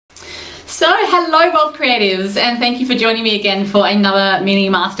So hello Wealth Creatives, and thank you for joining me again for another mini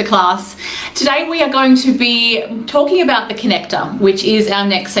masterclass. Today we are going to be talking about the connector, which is our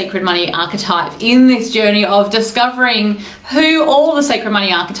next Sacred Money Archetype in this journey of discovering who all the Sacred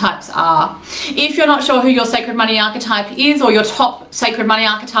Money Archetypes are. If you're not sure who your Sacred Money Archetype is or your top Sacred Money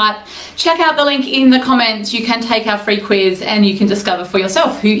Archetype, check out the link in the comments. You can take our free quiz and you can discover for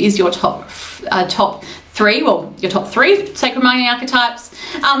yourself who is your top three Sacred Money Archetypes,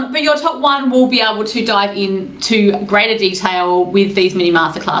 but your top one will be able to dive into greater detail with these mini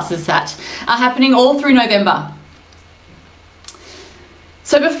masterclasses that are happening all through November.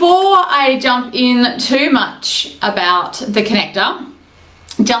 So before I jump in too much about the connector,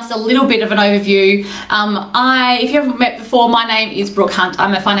 just a little bit of an overview. If you haven't met before, my name is Brooke Hunt.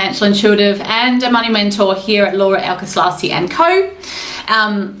 I'm a financial intuitive and a money mentor here at Laura Elkeslasi & Co.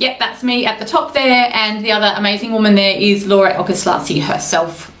 Yep, that's me at the top there, and the other amazing woman there is Laura Elkeslasi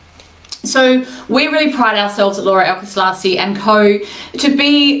herself. So we really pride ourselves at Laura Elkeslasi & Co. to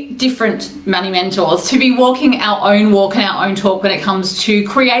be different money mentors, to be walking our own walk and our own talk when it comes to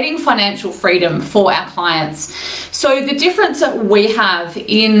creating financial freedom for our clients. So the difference that we have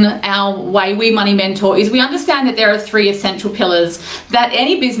in our way we money mentor is we understand that there are three essential pillars that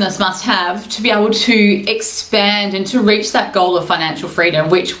any business must have to be able to expand and to reach that goal of financial freedom,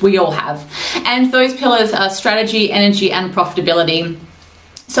 which we all have. And those pillars are strategy, energy, and profitability.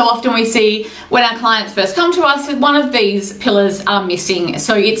 So often we see when our clients first come to us, one of these pillars are missing.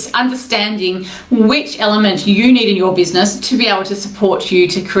 So it's understanding which element you need in your business to be able to support you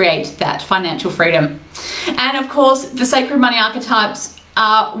to create that financial freedom. And of course, the Sacred Money Archetypes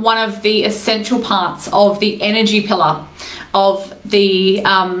are one of the essential parts of the energy pillar of the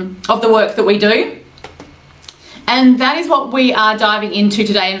work that we do. And that is what we are diving into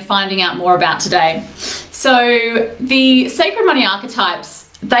today and finding out more about today. So the Sacred Money Archetypes,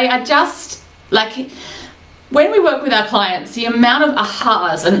 they are just like, when we work with our clients, the amount of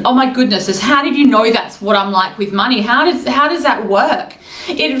ahas and oh my goodness, is how did you know that's what I'm like with money? How does that work?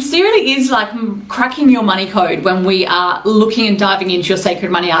 It really is like cracking your money code when we are looking and diving into your Sacred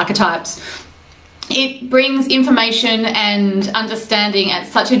Money Archetypes. It brings information and understanding at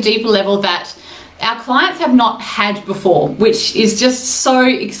such a deeper level that our clients have not had before, which is just so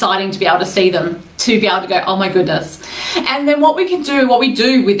exciting to be able to see them, to be able to go, oh my goodness. And then what we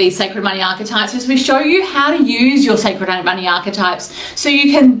do with these Sacred Money Archetypes is we show you how to use your Sacred Money Archetypes so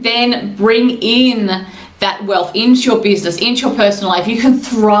you can then bring in that wealth into your business, into your personal life. You can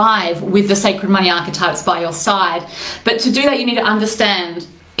thrive with the Sacred Money Archetypes by your side. But to do that, you need to understand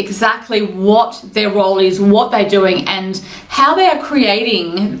exactly what their role is, what they're doing, and how they are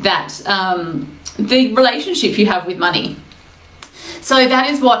creating that the relationship you have with money. So that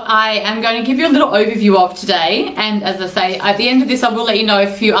is what I am going to give you a little overview of today. And as I say, at the end of this, I will let you know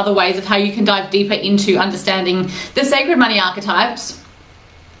a few other ways of how you can dive deeper into understanding the Sacred Money Archetypes.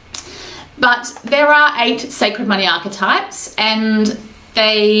 But there are 8 Sacred Money Archetypes, and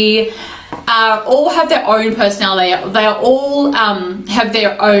they all have their own personality. They are all have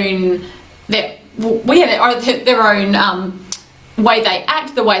their own way they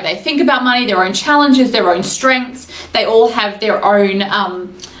act, the way they think about money, their own challenges, their own strengths. They all have their own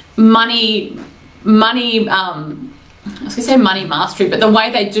money mastery, but the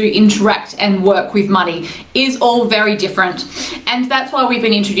way they do interact and work with money is all very different. And that's why we've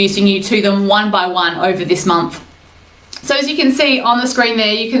been introducing you to them one by one over this month. So as you can see on the screen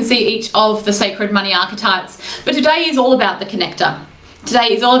there, you can see each of the Sacred Money Archetypes. But today is all about the connector.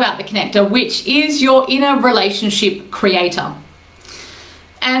 Today is all about the connector, which is your inner relationship creator.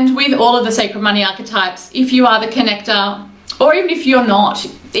 And with all of the Sacred Money Archetypes, if you are the connector, or even if you're not,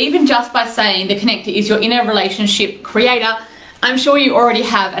 even just by saying the connector is your inner relationship creator, I'm sure you already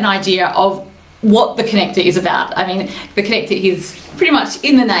have an idea of what the connector is about. I mean, the connector is pretty much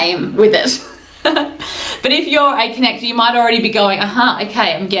in the name with it. But if you're a connector, you might already be going,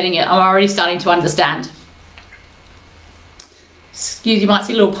 okay, I'm getting it. I'm already starting to understand. Excuse, you might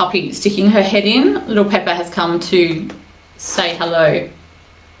see a little puppy sticking her head in. Little Pepper has come to say hello.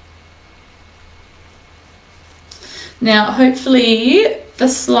 Now, hopefully the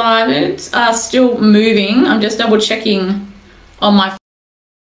slides are still moving. I'm just double checking on my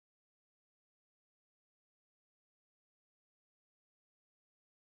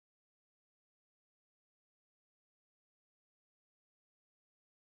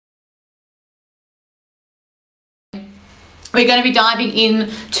We're going to be diving in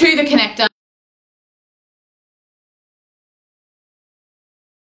to the connector.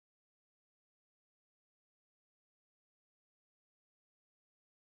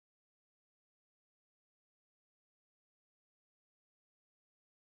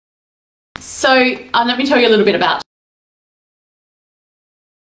 So let me tell you a little bit about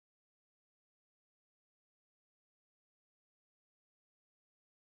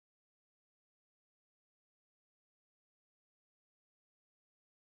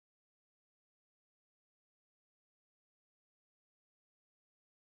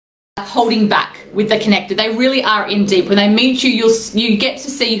holding back with the connector. They really are in deep. When they meet you, you get to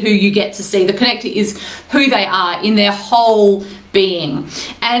see who you get to see. The connector is who they are in their whole being,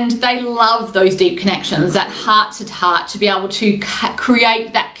 and they love those deep connections, that heart to heart, to be able to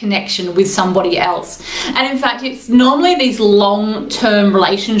create that connection with somebody else. And in fact, it's normally these long-term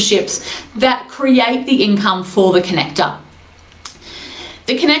relationships that create the income for the connector.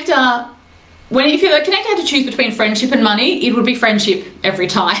 The connector, if the connector had to choose between friendship and money, it would be friendship every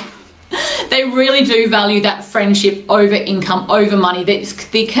time. They really do value that friendship over income, over money. That's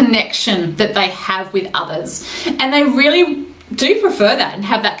the connection that they have with others. And they really do prefer that and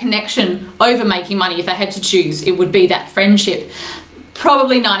have that connection over making money. If they had to choose, it would be that friendship,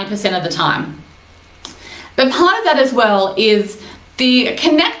 probably 90% of the time. But part of that as well is the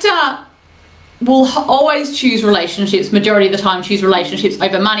connector will always choose relationships, majority of the time choose relationships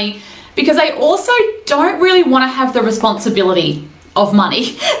over money, because they also don't really want to have the responsibility of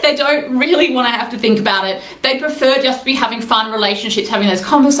money. They don't really want to have to think about it. They prefer just to be having fun relationships, having those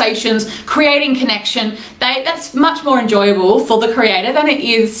conversations, creating connection. That's much more enjoyable for the creator than it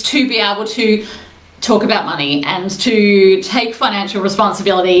is to be able to talk about money and to take financial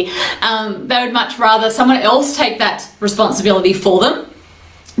responsibility. They would much rather someone else take that responsibility for them.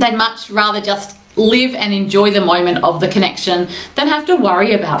 They'd much rather just live and enjoy the moment of the connection than have to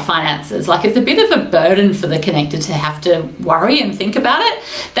worry about finances. Like, it's a bit of a burden for the connector to have to worry and think about it.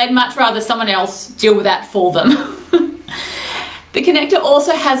 They'd much rather someone else deal with that for them. The connector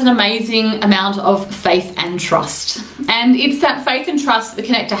also has an amazing amount of faith and trust. And it's that faith and trust that the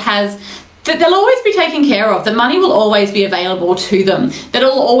connector has, that they'll always be taken care of. The money will always be available to them. That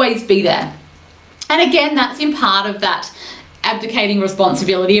it'll always be there. And again, that's in part of that abdicating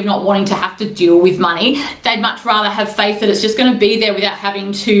responsibility of not wanting to have to deal with money. They'd much rather have faith that it's just going to be there without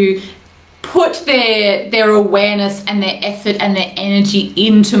having to put their awareness and their effort and their energy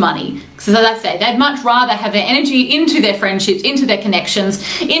into money. So as I say, they'd much rather have their energy into their friendships, into their connections,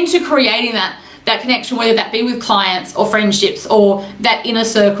 into creating that connection, whether that be with clients or friendships or that inner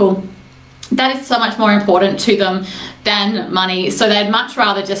circle. That is so much more important to them than money. So they'd much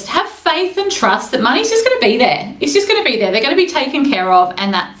rather just have faith and trust that money's just going to be there. It's just going to be there. They're going to be taken care of,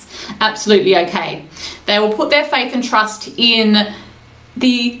 and that's absolutely okay. They will put their faith and trust in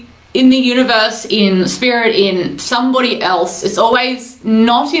the universe, in spirit, in somebody else. It's always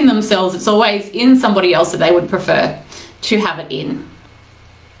not in themselves. It's always in somebody else that they would prefer to have it in.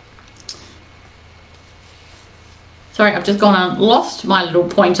 Sorry, I've just gone and lost my little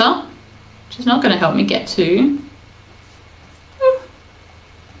pointer, which is not going to help me get to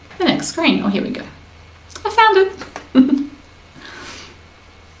the next screen. Oh, here we go. I found it.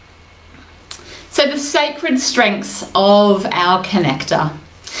 So the sacred strengths of our connector.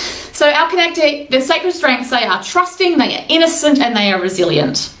 So our connector, the sacred strengths, they are trusting, they are innocent, and they are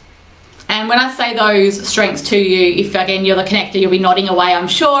resilient. And when I say those strengths to you, if again you're the connector, you'll be nodding away, I'm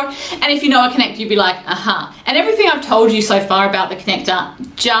sure. And if you know a connector, you'll be like, aha. And everything I've told you so far about the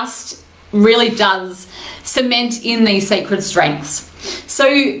connector just really does cement in these sacred strengths.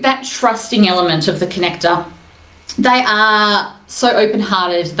 So that trusting element of the connector, they are so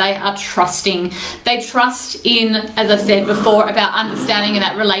open-hearted, they are trusting, they trust in, as I said before, about understanding in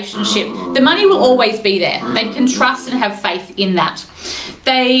that relationship. The money will always be there. They can trust and have faith in that.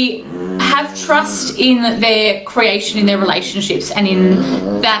 They have trust in their creation, in their relationships, and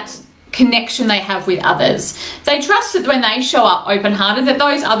in that connection they have with others. They trust that when they show up open-hearted, that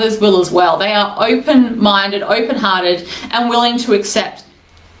those others will as well. They are open-minded, open-hearted, and willing to accept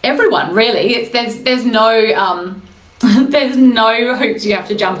everyone, really. There's no there's no hoops you have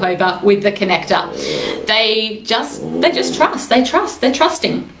to jump over with the connector. They just trust. They're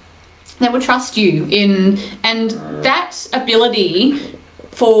trusting. They will trust you in, and that ability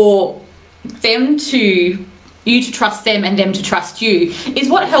for them to, you to trust them and them to trust you, is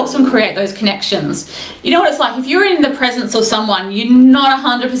what helps them create those connections. You know what it's like, if you're in the presence of someone, you're not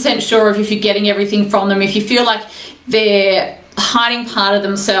 100% sure if you're getting everything from them, if you feel like they're hiding part of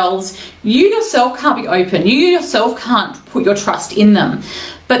themselves, you yourself can't be open, you yourself can't put your trust in them.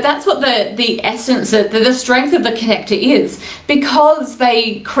 But that's what the essence, the strength of the connector is, because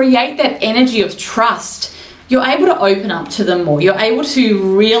they create that energy of trust. You're able to open up to them more. You're able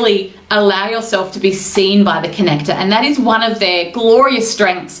to really allow yourself to be seen by the connector. And that is one of their glorious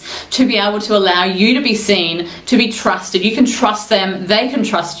strengths, to be able to allow you to be seen, to be trusted. You can trust them, they can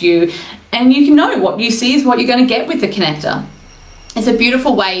trust you. and you can know what you see is what you're going to get with the connector. It's a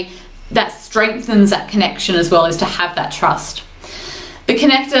beautiful way that strengthens that connection as well, is to have that trust. The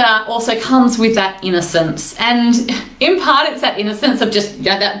connector also comes with that innocence, and in part it's that innocence of just, you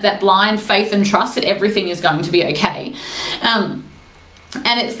know, that blind faith and trust that everything is going to be okay. And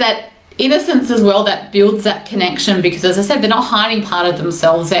it's that innocence as well that builds that connection, because as I said, they're not hiding part of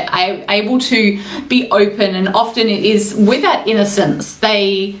themselves. They're able to be open, and often it is with that innocence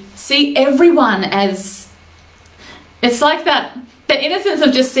they see everyone as, it's like that, the innocence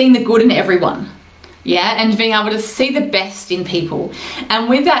of just seeing the good in everyone. Yeah, and being able to see the best in people. And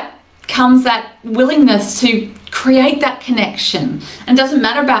with that comes that willingness to create that connection. And it doesn't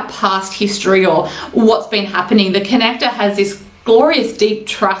matter about past history or what's been happening. The connector has this glorious deep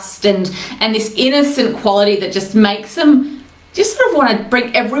trust and this innocent quality that just makes them just sort of want to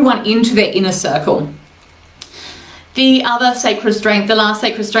bring everyone into their inner circle. The other sacred strength, the last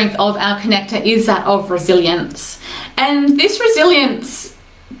sacred strength of our connector, is that of resilience. And this resilience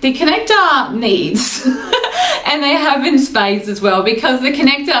the connector needs, and they have in spades as well, because the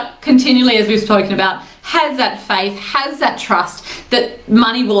connector continually, as we've spoken about, has that faith, has that trust that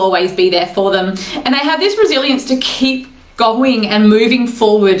money will always be there for them, and they have this resilience to keep going and moving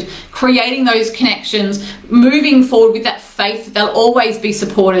forward, creating those connections, moving forward with that faith that they'll always be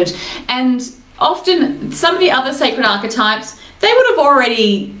supported. And often some of the other sacred archetypes, they would have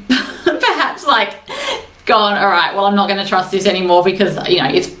already perhaps like gone, all right, well, I'm not going to trust this anymore because, you know,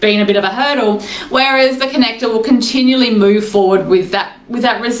 it's been a bit of a hurdle. Whereas the connector will continually move forward with that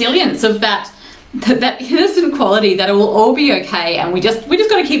resilience of that innocent quality, that it will all be okay, and we just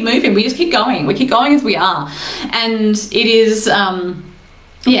got to keep moving. We just keep going. We keep going as we are, and it is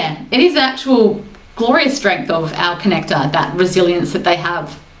yeah, it is the actual glorious strength of our connector, that resilience that they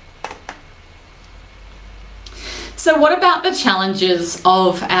have. So what about the challenges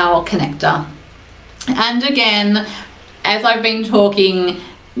of our connector? And again, as I've been talking,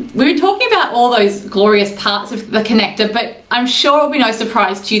 we've been talking about all those glorious parts of the connector, but I'm sure it'll be no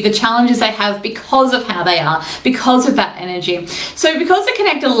surprise to you the challenges they have because of how they are, because of that energy. So because the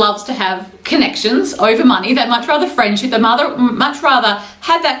connector loves to have connections over money, they'd much rather friendship, they'd much rather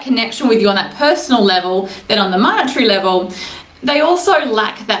have that connection with you on that personal level than on the monetary level. They also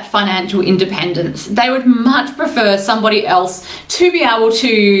lack that financial independence. They would much prefer somebody else to be able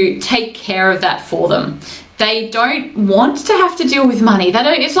to take care of that for them. They don't want to have to deal with money. They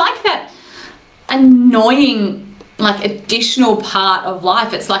don't, it's like that annoying, like, additional part of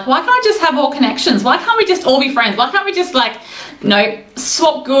life. It's like, why can't I just have all connections? Why can't we just all be friends? Why can't we just, like, you know,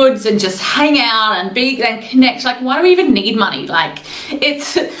 swap goods and just hang out and connect? Like, why do we even need money? Like,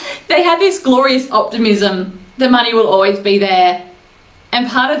 it's, they have this glorious optimism. The money will always be there, and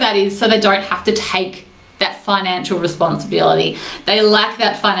part of that is so they don't have to take that financial responsibility. They lack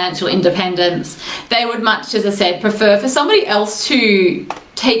that financial independence. They would much, as I said, prefer for somebody else to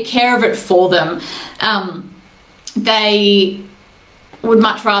take care of it for them. They would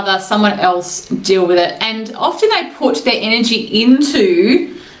much rather someone else deal with it, and often they put their energy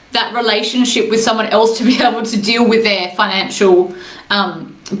into that relationship with someone else to be able to deal with their financial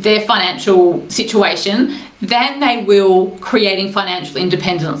situation than they will creating financial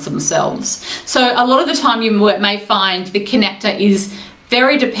independence themselves. So a lot of the time you may find the connector is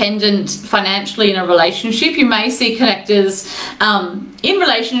very dependent financially in a relationship. You may see connectors in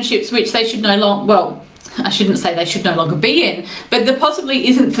relationships which they should no longer, well, I shouldn't say they should no longer be in, but that possibly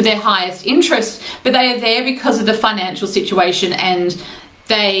isn't for their highest interest, but they are there because of the financial situation and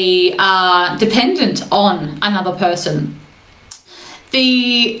they are dependent on another person.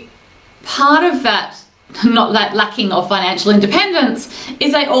 The part of that, not that lacking of financial independence,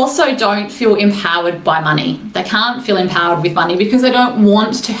 is they also don't feel empowered by money. They can't feel empowered with money because they don't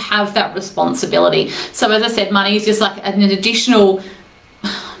want to have that responsibility. So as I said, money is just like an additional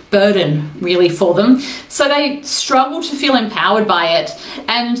burden really for them. So they struggle to feel empowered by it.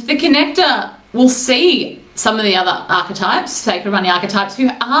 And the connector will see some of the other archetypes, Sacred Money Archetypes, who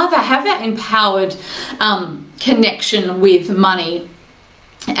have that empowered connection with money.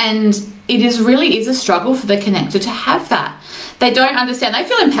 And it really is a struggle for the connector to have that. They don't understand. They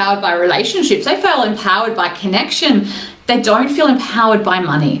feel empowered by relationships. They feel empowered by connection. They don't feel empowered by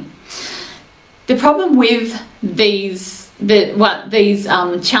money. The problem with these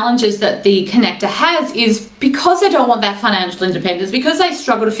challenges that the connector has is because they don't want that financial independence, because they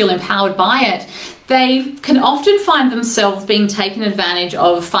struggle to feel empowered by it, they can often find themselves being taken advantage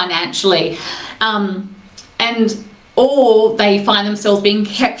of financially, or they find themselves being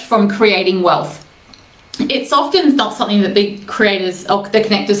kept from creating wealth. It's often not something that the creators, or the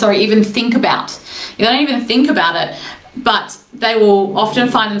connectors, sorry, even think about. They don't even think about it, but they will often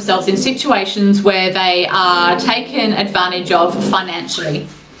find themselves in situations where they are taken advantage of financially.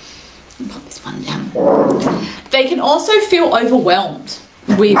 Pop this one down. They can also feel overwhelmed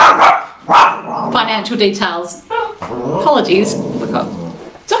with financial details. Apologies.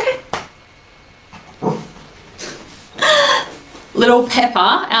 It's okay. Little Pepper,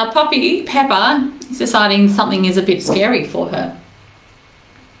 our puppy Pepper, is deciding something is a bit scary for her.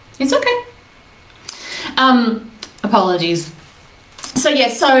 It's okay. Apologies. So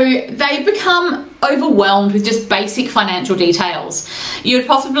yes, so they become overwhelmed with just basic financial details. You would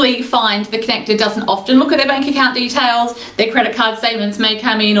possibly find the connector doesn't often look at their bank account details. Their credit card statements may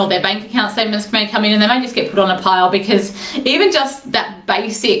come in, or their bank account statements may come in, and they may just get put on a pile, because even just that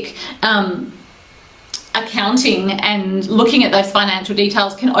basic accounting and looking at those financial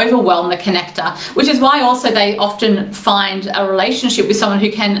details can overwhelm the connector, which is why also they often find a relationship with someone who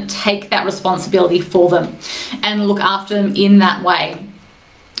can take that responsibility for them and look after them in that way.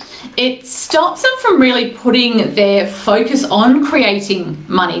 It stops them from really putting their focus on creating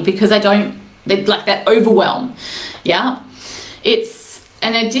money, because they like that overwhelm. Yeah, it's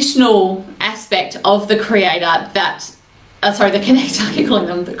an additional aspect of the creator that the connector, I keep calling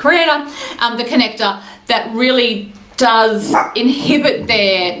them the creator, the connector, that really does inhibit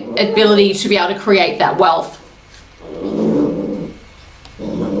their ability to be able to create that wealth.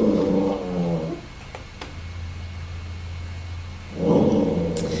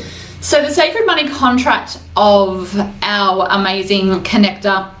 So the sacred money contract of our amazing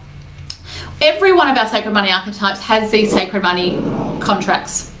connector, every one of our sacred money archetypes has these sacred money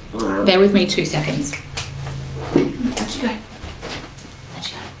contracts. Bear with me 2 seconds. How'd you go?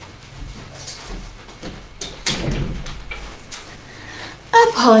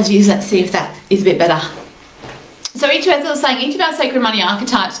 Apologies, let's see if that is a bit better. So as I was saying, each of our sacred money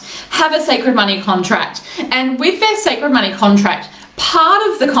archetypes have a sacred money contract, and with their sacred money contract, part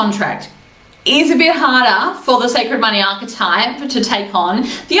of the contract is a bit harder for the sacred money archetype to take on.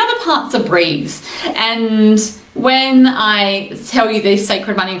 The other part's a breeze. And when I tell you this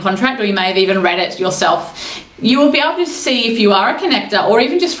sacred money contract, or you may have even read it yourself, you will be able to see, if you are a connector, or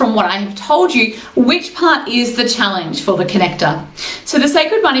even just from what I have told you, which part is the challenge for the connector. So the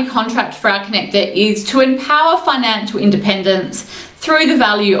sacred money contract for our connector is to empower financial independence through the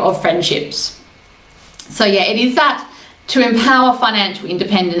value of friendships. So yeah, it is that, to empower financial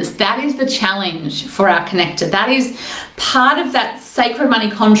independence. That is the challenge for our connector. That is part of that sacred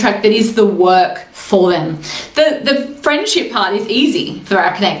money contract that is the work for them. The friendship part is easy for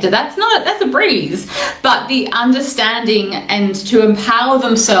our connector. That's a breeze. But the understanding and to empower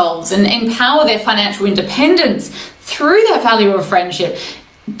themselves and empower their financial independence through that value of friendship,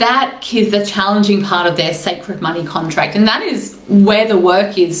 that is the challenging part of their sacred money contract. And that is where the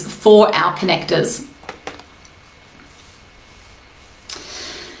work is for our connectors.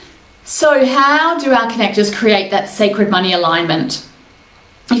 So how do our connectors create that sacred money alignment?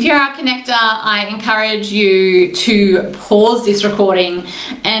 If you're our connector, I encourage you to pause this recording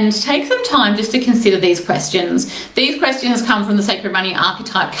and take some time just to consider these questions. These questions come from the Sacred Money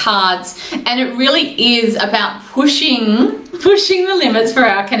Archetype cards, and it really is about pushing the limits for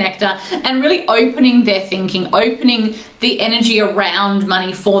our connector and really opening their thinking, opening the energy around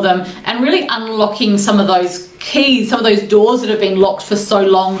money for them, and really unlocking some of those keys, some of those doors that have been locked for so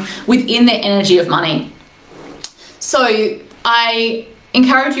long within their energy of money. So I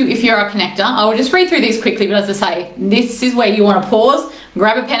encourage you, if you're a connector, I will just read through these quickly, but as I say, this is where you want to pause,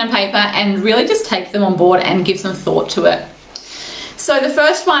 grab a pen and paper, and really just take them on board and give some thought to it. So the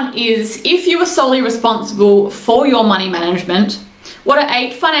first one is, if you are solely responsible for your money management, what are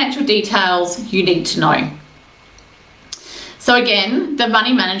 8 financial details you need to know? So again, the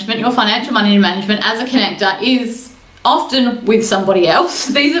money management, your financial money management as a connector is often with somebody else.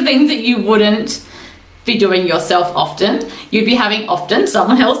 These are things that you wouldn't be doing yourself often. You'd be having often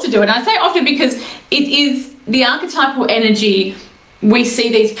someone else to do it. And I say often because it is the archetypal energy. We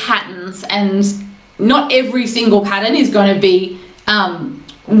see these patterns, and not every single pattern is going to be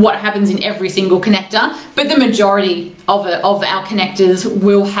what happens in every single connector, but the majority of our connectors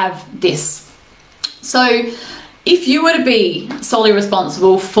will have this. So if you were to be solely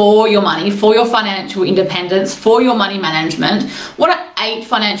responsible for your money, for your financial independence, for your money management, what are 8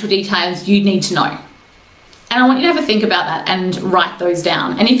 financial details you need to know? And I want you to have a think about that and write those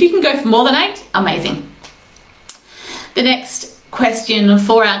down. And if you can go for more than 8, amazing. The next question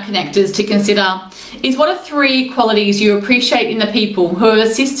for our connectors to consider is, what are 3 qualities you appreciate in the people who have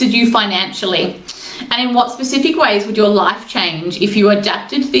assisted you financially? And in what specific ways would your life change if you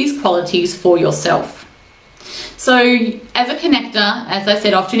adapted these qualities for yourself? So as a connector, as I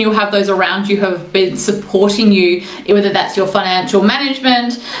said, often you'll have those around you who have been supporting you, whether that's your financial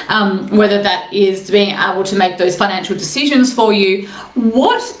management, whether that is being able to make those financial decisions for you.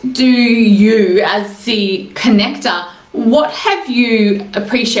 What do you, as the connector, what have you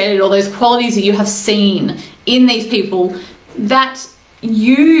appreciated, or those qualities that you have seen in these people that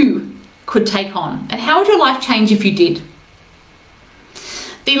you could take on? And how would your life change if you did?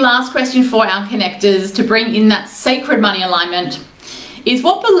 The last question for our connectors to bring in that sacred money alignment is,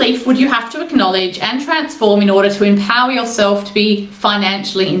 what belief would you have to acknowledge and transform in order to empower yourself to be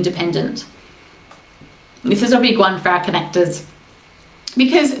financially independent? This is a big one for our connectors,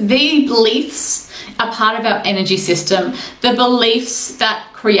 because the beliefs are part of our energy system. The beliefs that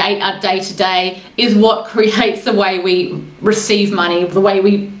create our day-to-day is what creates the way we receive money, the way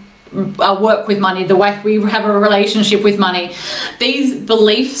we work with money, the way we have a relationship with money. These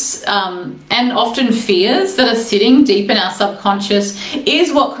beliefs and often fears that are sitting deep in our subconscious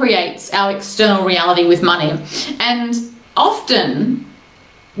is what creates our external reality with money. And often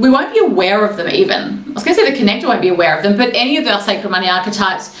we won't be aware of them even. I was going to say the connector won't be aware of them, but any of our sacred money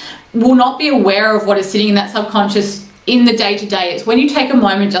archetypes will not be aware of what is sitting in that subconscious in the day-to-day. It's when you take a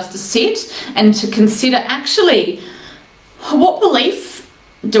moment just to sit and to consider, actually, what belief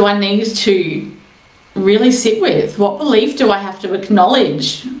do I need to really sit with? What belief do I have to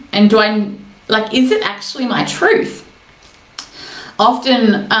acknowledge? And is it actually my truth?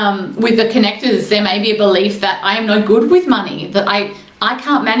 Often with the connectors, there may be a belief that I am no good with money, that I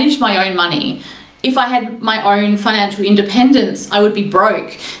can't manage my own money. If I had my own financial independence, I would be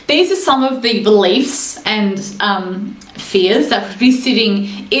broke. These are some of the beliefs and fears that would be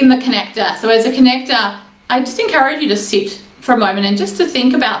sitting in the connector. So as a connector, I just encourage you to sit for a moment and just to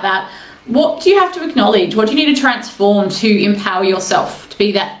think about that. What do you have to acknowledge? What do you need to transform to empower yourself to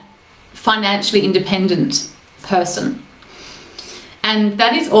be that financially independent person? And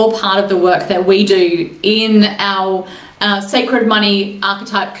that is all part of the work that we do in our Sacred Money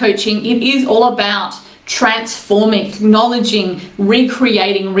Archetype coaching. It is all about transforming, acknowledging,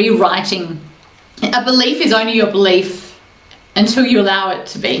 recreating, rewriting. A belief is only your belief until you allow it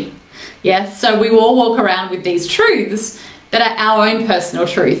to be. Yes, so we all walk around with these truths that are our own personal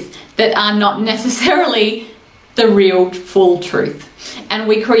truth, that are not necessarily the real full truth. And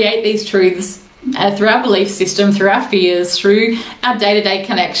we create these truths through our belief system, through our fears, through our day-to-day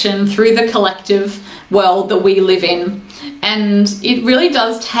connection, through the collective world that we live in. And it really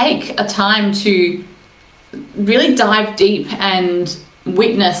does take a time to really dive deep and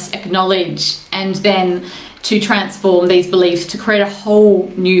witness, acknowledge, and then to transform these beliefs to create a whole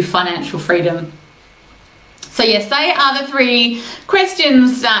new financial freedom. So yes, they are the 3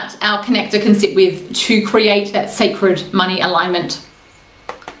 questions that our connector can sit with to create that sacred money alignment.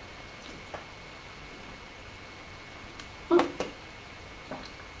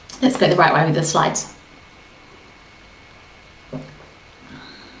 Let's go the right way with the slides.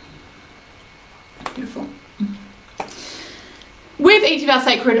 Beautiful. With each of our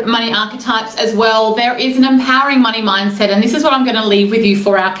sacred money archetypes as well, there is an empowering money mindset, and this is what I'm going to leave with you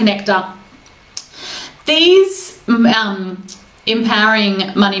for our connector. These empowering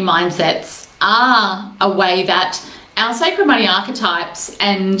money mindsets are a way that our sacred money archetypes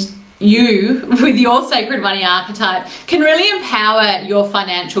and you with your sacred money archetype can really empower your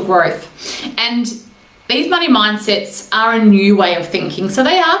financial growth. And these money mindsets are a new way of thinking, so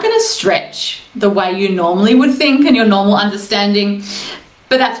they are going to stretch the way you normally would think and your normal understanding,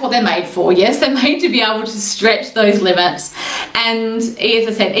 but that's what they're made for. Yes, they're made to be able to stretch those limits. And as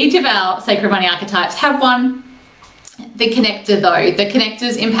I said, each of our sacred money archetypes have one. The connector though, the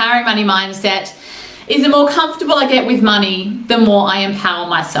connector's empowering money mindset is the more comfortable I get with money, the more I empower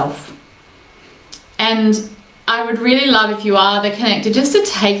myself. And I would really love, if you are the connector, just to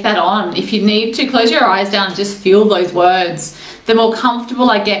take that on. If you need to, close your eyes down and just feel those words. The more comfortable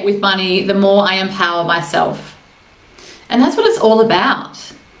I get with money, the more I empower myself. And that's what it's all about.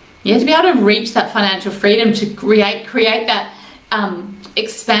 Yeah, to be able to reach that financial freedom, to create that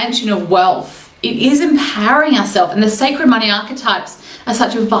expansion of wealth. It is empowering ourselves, and the sacred money archetypes are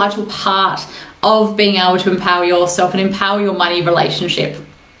such a vital part of being able to empower yourself and empower your money relationship.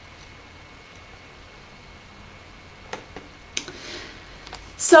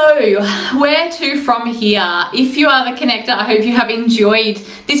 So where to from here? If you are the connector, I hope you have enjoyed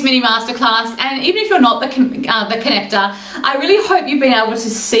this mini masterclass, and even if you're not the connector, I really hope you've been able to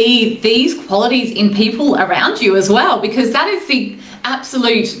see these qualities in people around you as well, because that is the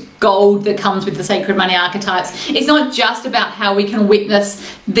absolute gold that comes with the Sacred Money Archetypes. It's not just about how we can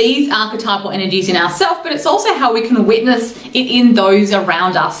witness these archetypal energies in ourselves, but it's also how we can witness it in those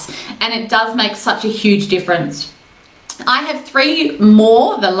around us. And it does make such a huge difference. I have 3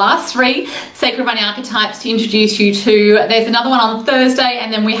 more, the last 3 Sacred Money Archetypes to introduce you to. There's another one on Thursday,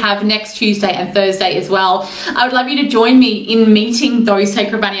 and then we have next Tuesday and Thursday as well. I would love you to join me in meeting those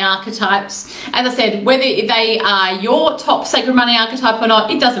Sacred Money Archetypes. As I said, whether they are your top Sacred Money Archetype or not,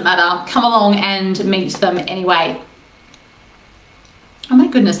 it doesn't matter. Come along and meet them anyway. Oh my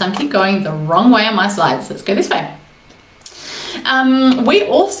goodness, I keep going the wrong way on my slides. Let's go this way. We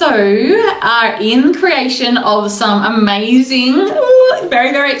also are in creation of some amazing,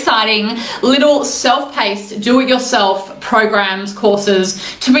 very, very exciting little self-paced, do-it-yourself programs,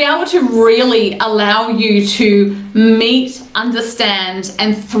 courses to be able to really allow you to meet, understand,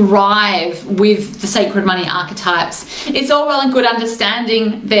 and thrive with the Sacred Money Archetypes. It's all well and good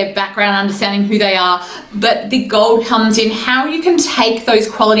understanding their background, understanding who they are, but the gold comes in how you can take those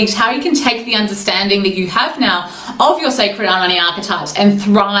qualities, how you can take the understanding that you have now of your Sacred Money Archetypes and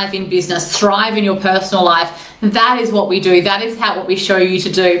thrive in business, thrive in your personal life. That is what we do. That is what we show you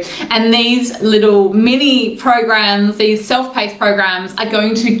to do. And these little mini programs, these self-paced programs, are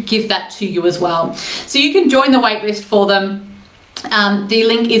going to give that to you as well. So you can join the waitlist for them. The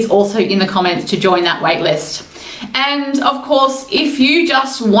link is also in the comments to join that waitlist. And of course, if you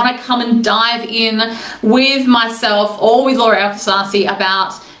just want to come and dive in with myself or with Laura Alcasasi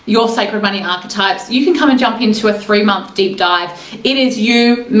about your Sacred Money Archetypes, you can come and jump into a 3-month deep dive. It is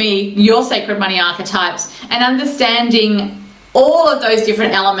you, me, your Sacred Money Archetypes, and understanding all of those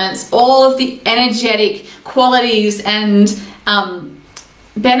different elements, all of the energetic qualities and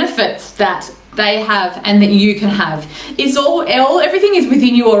benefits that they have and that you can have. It's everything is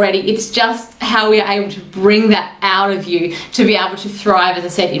within you already. It's just how we are able to bring that out of you to be able to thrive, as I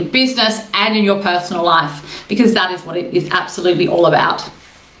said, in business and in your personal life, because that is what it is absolutely all about.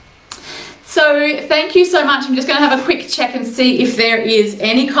 So thank you so much. I'm just going to have a quick check and see if there is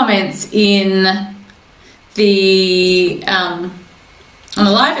any comments in the on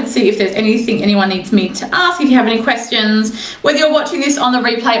the live, and see if there's anything anyone needs me to ask. If you have any questions, whether you're watching this on the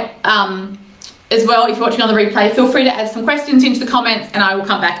replay as well, if you're watching on the replay, feel free to add some questions into the comments and I will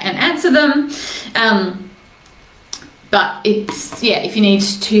come back and answer them. But it's, yeah, if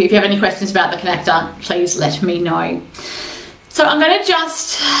you have any questions about the connector, please let me know. So I'm going to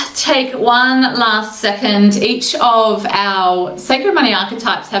just take one last second. Each of our Sacred Money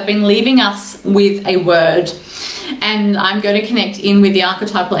Archetypes have been leaving us with a word, and I'm going to connect in with the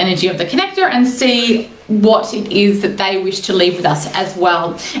archetypal energy of the connector and see what it is that they wish to leave with us as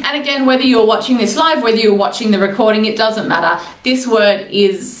well. And again, whether you're watching this live, whether you're watching the recording, it doesn't matter. This word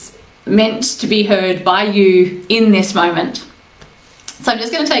is meant to be heard by you in this moment. So I'm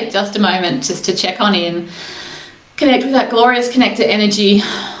just going to take just a moment just to check on in. Connect with that glorious connector energy.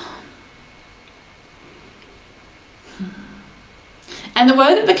 And the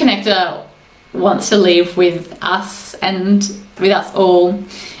word that the connector wants to leave with us and with us all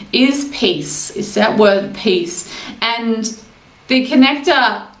is peace. It's that word peace. And the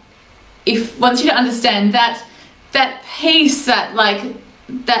connector, wants you to understand that peace,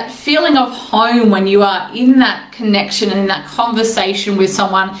 that feeling of home when you are in that connection and in that conversation with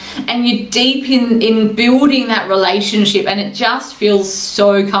someone and you're deep in building that relationship and it just feels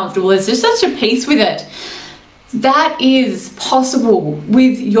so comfortable. There's just such a peace with it. That is possible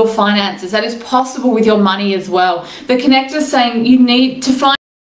with your finances. That is possible with your money as well. The connector is saying you need to find